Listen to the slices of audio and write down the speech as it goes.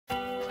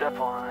Step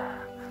one,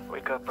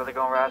 wake up early,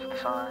 gonna rise with the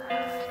sun.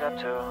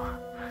 Step two,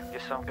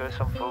 get some good,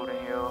 some food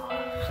in you.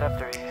 Step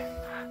three,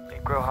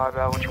 think real hard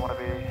about what you wanna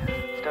be.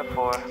 Step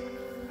four,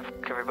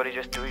 everybody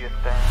just do your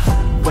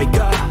thing. Wake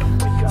up,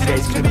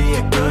 today's gonna be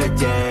a good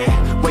day.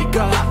 Wake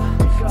up,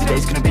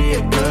 today's gonna be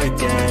a good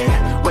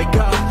day. Wake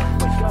up,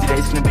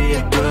 today's gonna be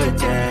a good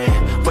day.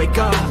 Wake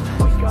up,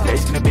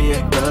 today's gonna be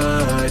a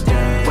good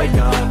day. Wake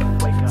up,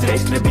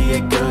 today's gonna be a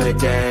good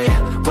day.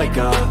 Wake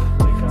up,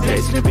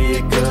 today's gonna be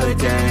a good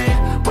day.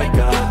 Wake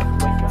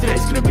up,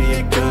 today's gonna be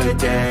a good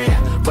day.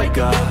 Wake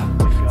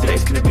up,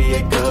 today's gonna be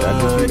a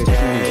good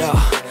day. Yo,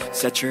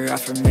 set your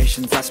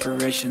affirmations,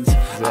 aspirations.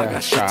 I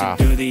got shit to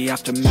do, the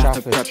aftermath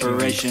of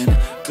preparation.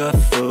 Good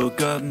food,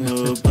 good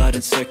mood, blood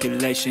in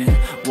circulation.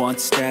 One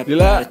step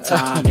at a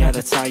time, yeah,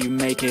 that's how you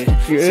make it.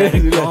 Set a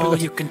goal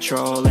you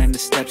control and the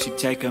steps you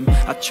take them.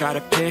 I try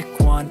to pick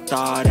one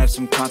thought, have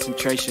some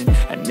concentration.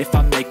 And if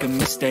I make a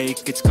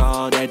mistake, it's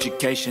called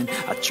education.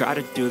 I try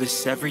to do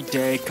this every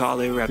day, call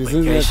it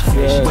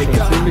replication. Wake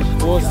up,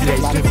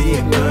 today's gonna be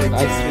a good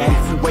day.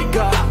 Wake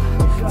up,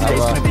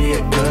 today's gonna be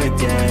a good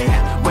day.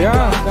 Wake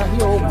up,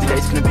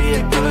 today's gonna be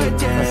a good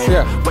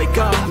day. Wake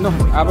up,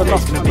 Aber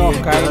noch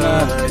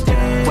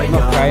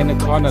keine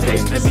Corner drin,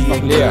 es ist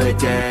noch leer, die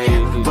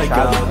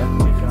Schale.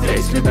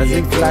 Da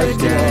sind vielleicht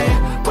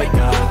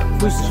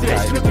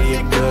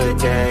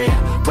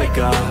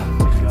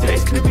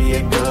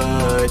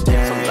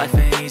So life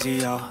ain't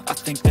easy, yo. I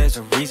think there's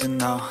a reason,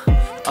 though.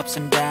 Ups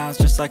and downs,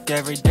 just like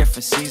every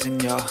different season,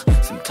 yo.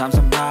 Sometimes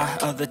I'm high,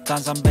 other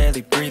times I'm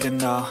barely breathing,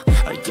 though.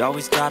 I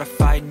always gotta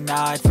fight and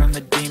hide from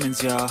the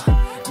demons, yo.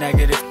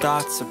 Negative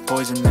thoughts are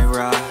poison, they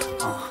ride.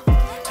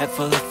 Head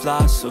full of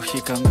flies, so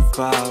here come the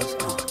clouds.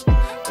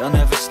 They'll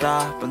never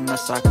stop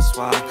unless I can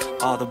swap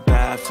all the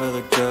bad for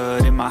the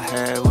good in my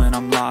head when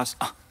I'm lost.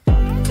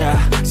 Yeah,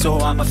 so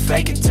I'ma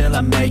fake it till I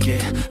make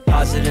it.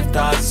 Positive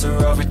thoughts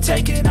are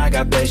overtaken, I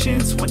got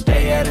patience. One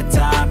day at a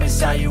time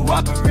is how you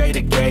operate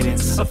a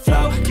cadence. A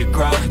flow, you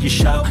grow, you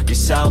show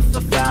yourself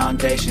a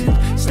foundation.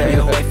 Stay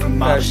away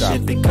from all the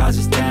shit that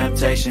causes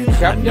temptation.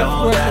 I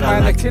know that I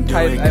like to do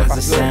it cause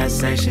it's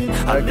sensation.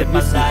 I live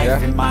my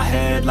life in my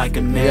head like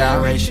a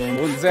narration.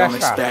 Don't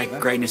expect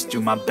greatness,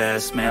 do my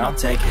best, man, I'll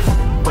take it.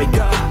 Wake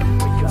up,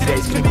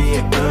 today's gonna be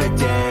a good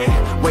day.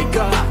 Wake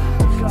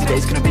up,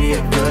 today's gonna be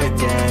a good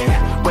day.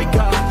 Wake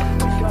up,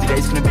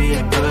 today's gonna be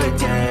a good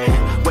day.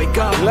 Wake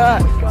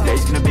up,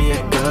 today's gonna be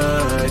a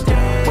good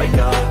day. Wake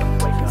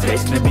up,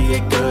 today's gonna be a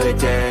good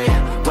day.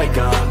 Wake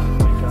up,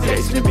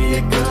 today's gonna be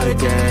a good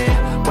day.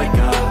 Wake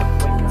up,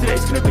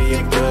 today's gonna be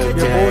a good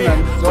day.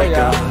 Wake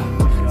up,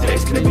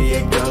 today's gonna be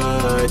a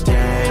good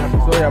day.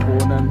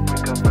 Sojabohnen.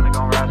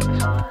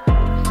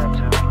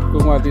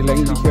 Guck mal, die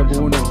längliche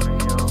Bohne.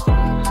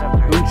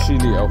 Und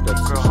Chili auch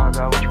dazu.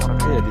 Ja,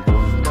 die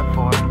Bohnen.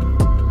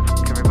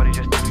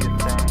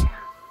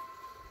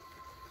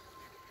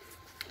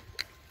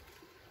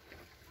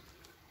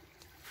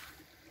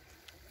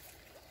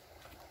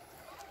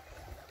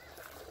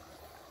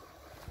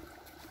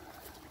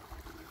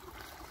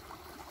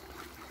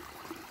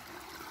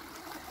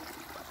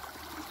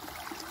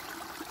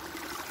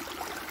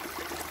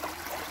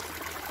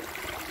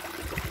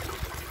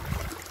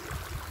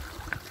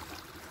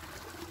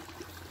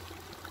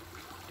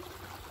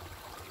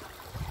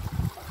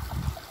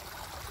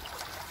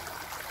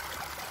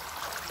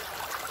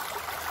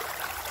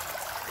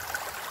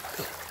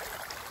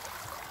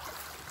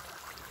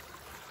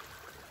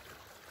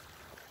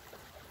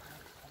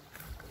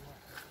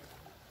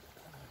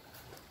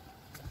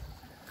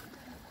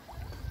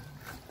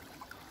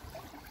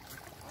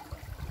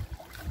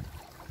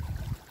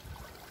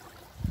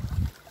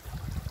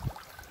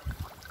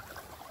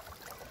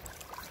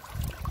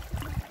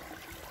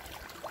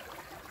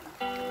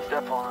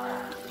 Step one,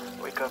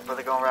 wake up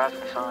early, gonna rise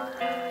with the sun.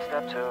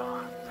 Step two,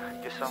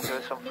 get some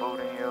good, some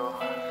food in you.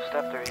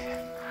 Step three,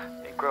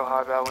 think real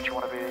hard about what you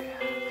wanna be.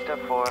 Step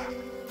four,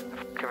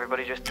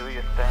 everybody just do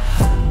your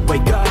thing.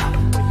 Wake up,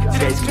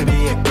 today's gonna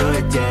be a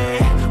good day.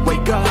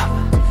 Wake up,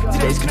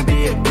 today's gonna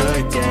be a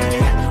good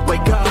day.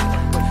 Wake up,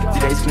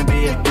 today's gonna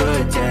be a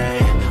good day.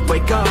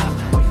 Wake up,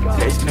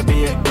 today's gonna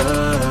be a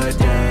good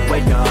day.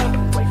 Wake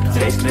up,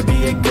 today's gonna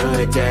be a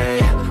good day.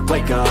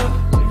 Wake up,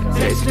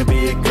 today's gonna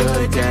be a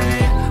good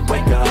day.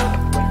 Wake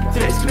up,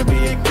 today's gonna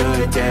be a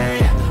good day.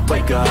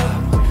 Wake up,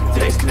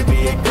 today's gonna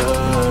be a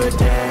good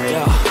day.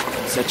 Yo,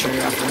 set your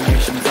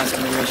affirmations,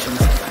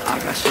 aspirations. I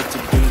got shit to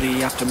do,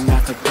 the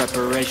aftermath of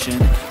preparation.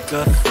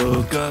 Good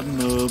food, good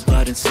mood,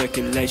 blood in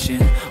circulation.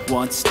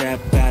 One step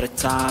at a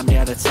time,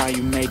 yeah, that's how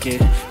you make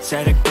it.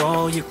 Set a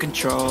goal you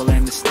control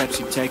and the steps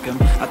you take them.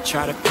 I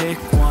try to pick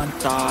one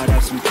thought,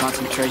 have some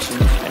concentration.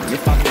 And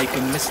if I make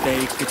a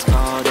mistake, it's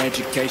called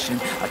education.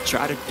 I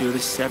try to do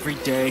this every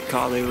day,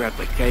 call it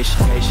replication.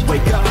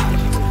 Wake up,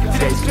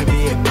 today's gonna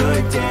be a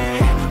good day.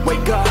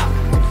 Wake up,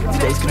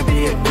 today's gonna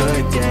be a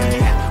good day.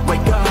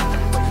 Wake up,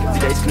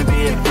 today's gonna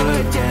be a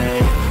good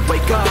day.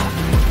 Wake up,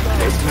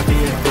 today's gonna be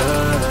a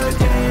good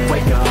day.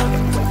 Wake up,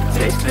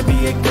 today's gonna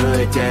be a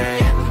good day.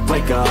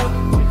 Wake up,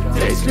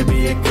 Today's gonna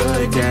be a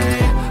good day.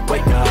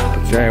 Wake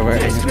up.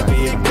 Today's gonna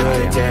be a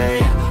good day.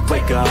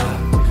 Wake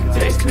up.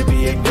 Today's gonna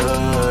be a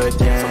good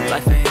day. So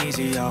life ain't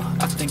easy, yo.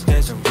 I think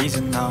there's a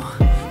reason, though.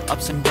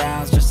 Ups and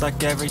downs, just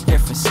like every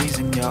different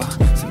season, yo.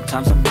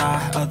 Sometimes I'm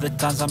high, other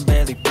times I'm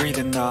barely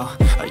breathing, though.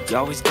 I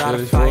always gotta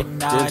fight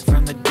and hide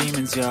from the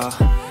demons, yo.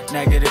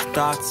 Negative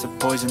thoughts are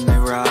poison, they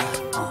rot.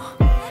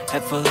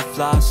 Head full of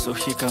flies, so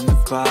here come the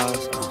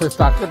clouds.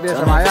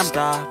 They'll never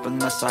stop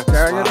unless I can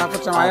swap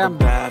all the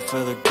bad for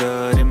the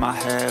good in my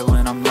head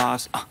when I'm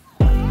lost.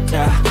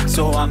 Yeah,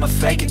 so I'ma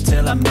fake it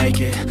till I make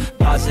it.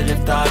 Positive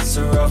thoughts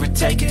are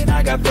overtaken,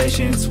 I got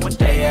patience. One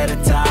day at a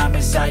time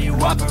is how you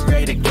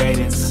operate a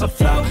cadence. A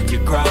flow, you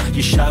grow,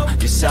 you show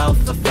yourself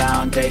a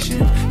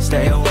foundation.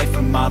 Stay away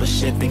from all the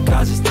shit that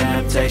causes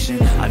temptation.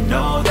 I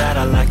know that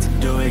I like to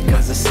do it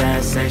cause it's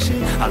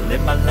sensation. I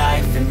live my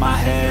life in my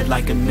head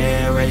like a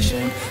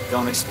narration.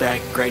 Don't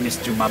expect greatness,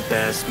 do my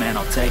best, man,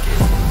 I'll take it.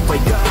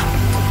 Wake up,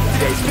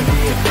 today's gonna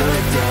be a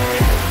good day.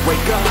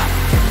 Wake up,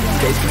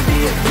 today's gonna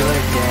be a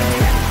good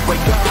day.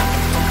 Wake up,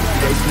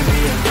 today's gonna be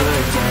a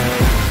good day.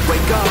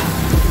 Wake up,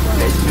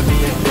 today's gonna be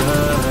a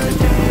good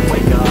day.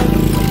 Wake up,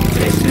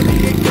 today's gonna be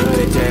a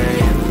good day.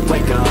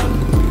 Wake up,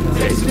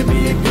 today's gonna be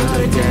a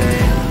good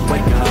day.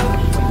 Wake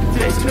up,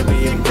 today's gonna be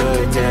a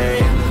good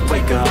day.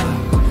 Wake up,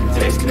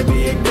 today's gonna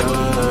be a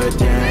good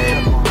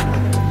day.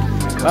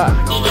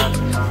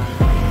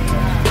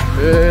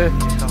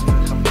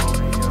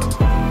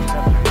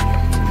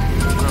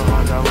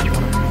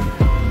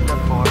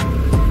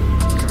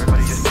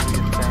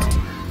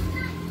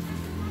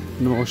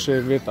 Eine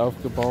Moschee wird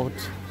aufgebaut.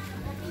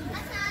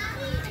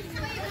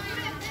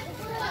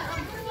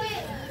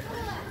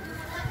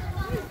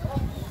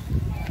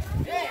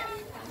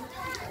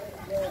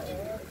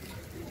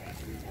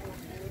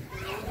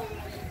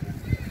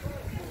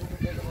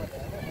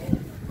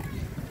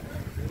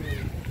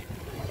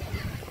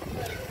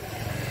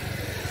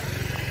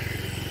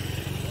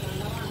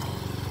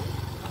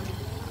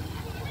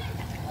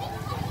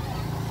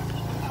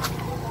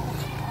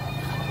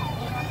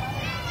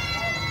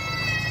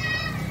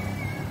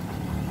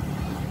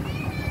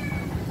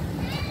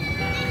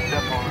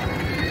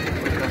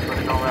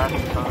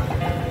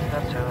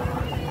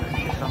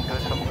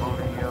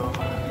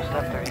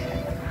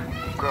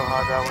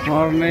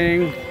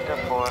 Morning. Step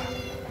 4.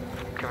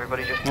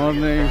 Everybody just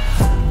Morning.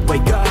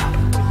 Wake up,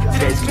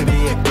 today's gonna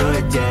be a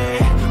good day.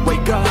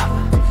 Wake up,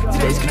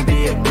 today's gonna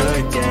be a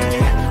good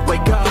day.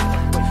 Wake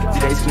up,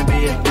 today's gonna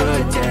be a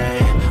good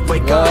day.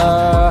 Wake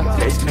up,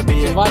 today's gonna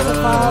be a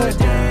good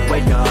day.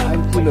 Wake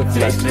up,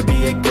 today's gonna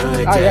be a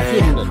good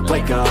day.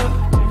 Wake up,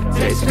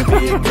 today's gonna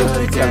be a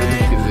good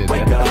day.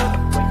 Wake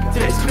up,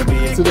 today's gonna be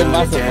a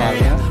good day.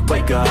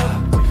 Wake up,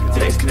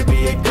 today's gonna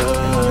be a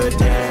good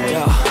day.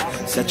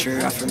 Set your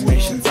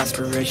affirmations,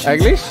 aspirations.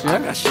 Eigentlich? Ja? I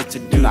got shit to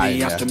do,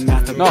 the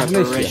aftermath of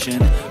preparation.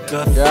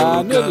 Good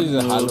food, good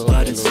mood,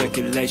 blood in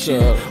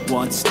circulation.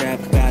 One step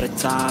at a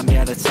time,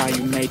 yeah, that's how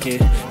you make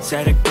it.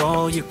 Set a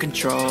goal you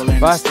control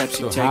and the steps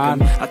you take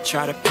them. I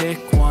try to pick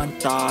one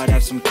thought,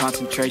 have some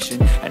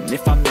concentration. And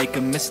if I make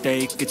a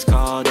mistake, it's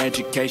called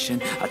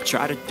education. I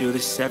try to do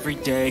this every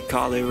day,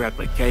 call it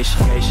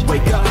replication.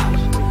 Wake up,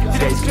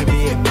 today's gonna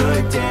be a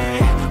good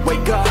day.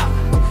 Wake up,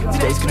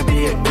 today's gonna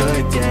be a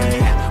good day.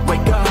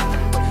 Wake up,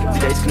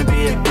 today's gonna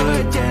be a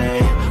good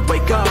day.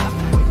 Wake up,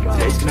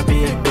 today's gonna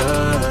be a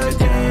good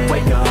day.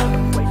 Wake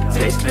up,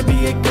 today's gonna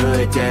be a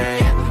good day.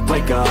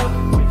 Wake up,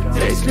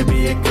 today's gonna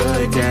be a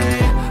good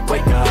day.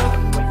 Wake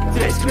up,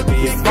 today's gonna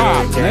be a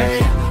good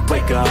day.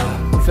 Wake up,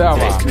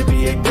 today's gonna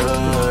be a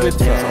good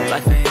day.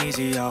 Life ain't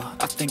easy, yo.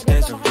 I think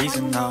there's a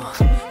reason, though.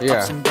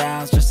 Ups and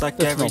downs, just like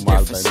every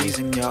different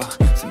season, yo.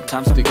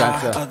 Sometimes I'm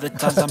high, other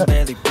times I'm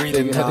barely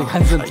breathing, yo.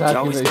 I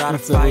always gotta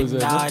fight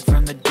and hide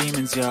from the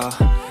demons, yo.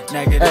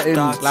 Negative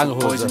thoughts are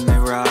poison, they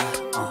rot.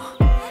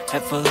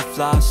 Head full of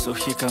flies, so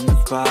here come the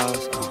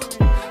clouds.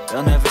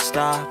 They'll never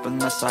stop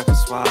unless I can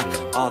swap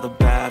all the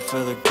bad for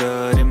the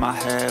good in my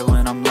head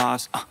when I'm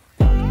lost.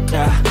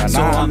 Yeah,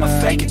 so I'ma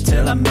fake it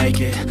till I make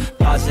it.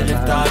 Positive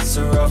thoughts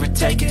are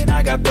overtaken,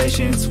 I got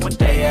patience. One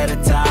day at a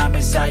time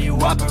is how you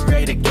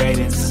operate a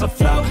cadence. A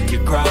flow, you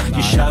grow,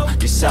 you show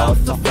yourself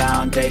a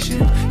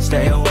foundation.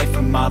 Stay away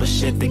from all the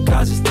shit that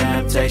causes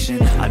temptation.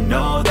 I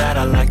know that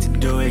I like to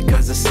do it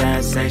cause it's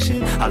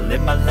sensation. I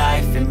live my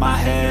life in my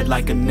head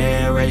like a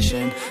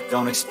narration.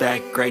 Don't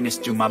expect greatness,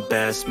 do my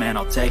best, man,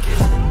 I'll take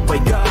it.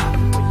 Wake up,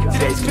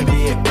 today's gonna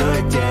be a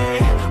good day.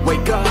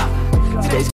 Wake up, today's